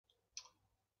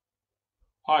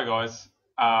Hi guys,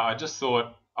 I just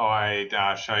thought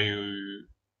I'd show you,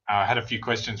 I had a few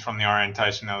questions from the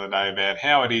orientation the other day about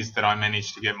how it is that I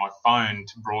managed to get my phone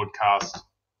to broadcast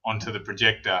onto the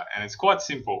projector, and it's quite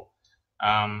simple.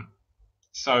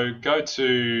 So go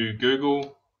to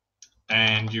Google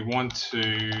and you want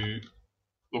to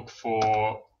look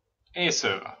for Air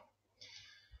Server.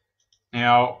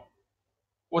 Now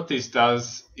what this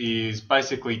does is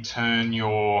basically turn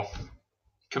your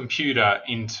computer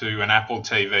into an Apple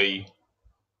TV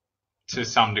to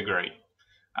some degree.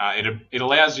 It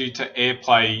allows you to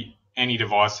Airplay any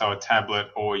device, so a tablet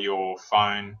or your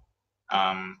phone,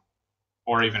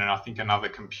 or even I think another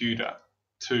computer,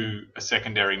 to a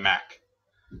secondary Mac.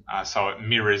 So it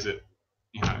mirrors it,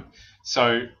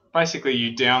 So basically,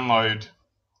 you download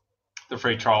the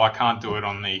free trial. I can't do it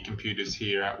on the computers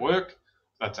here at work.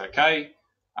 That's okay.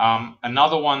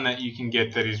 Another one that you can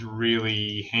get that is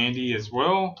really handy as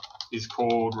well is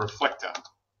called Reflector.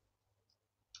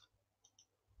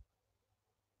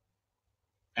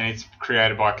 And it's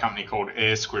created by a company called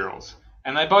Air Squirrels.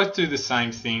 And they both do the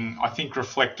same thing. I think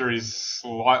Reflector is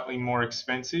slightly more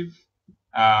expensive.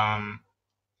 But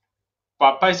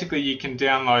basically you can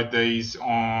download these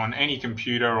on any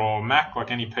computer or Mac, like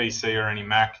any PC or any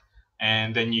Mac,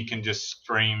 and then you can just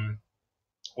stream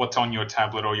what's on your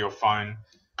tablet or your phone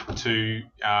to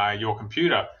your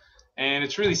computer. And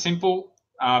it's really simple.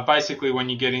 Basically when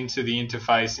you get into the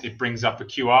interface, it brings up a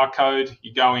QR code.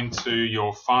 You go into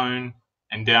your phone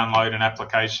and download an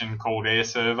application called Air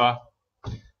Server,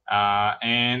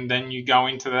 and then you go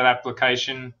into that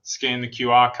application, scan the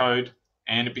QR code,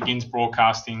 and it begins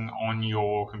broadcasting on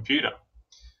your computer.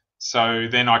 So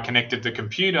then I connected the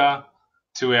computer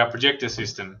to our projector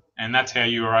system, and that's how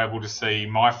you were able to see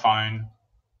my phone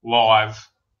live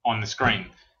on the screen.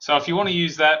 So if you want to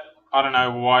use that, I don't know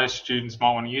why students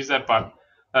might want to use that, but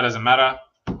that doesn't matter.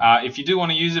 If you do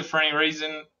want to use it for any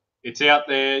reason, it's out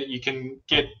there. You can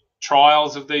get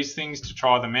trials of these things to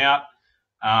try them out,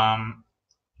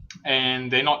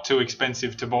 and they're not too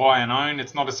expensive to buy and own.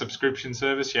 It's not a subscription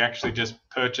service. You actually just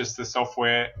purchase the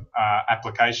software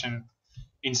application,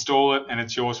 install it, and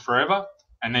it's yours forever,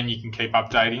 and then you can keep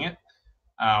updating it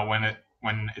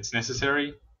when it's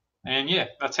necessary. And yeah,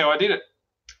 that's how I did it.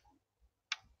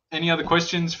 Any other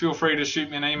questions, feel free to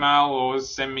shoot me an email or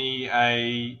send me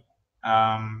a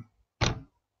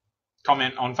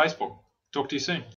comment on Facebook. Talk to you soon.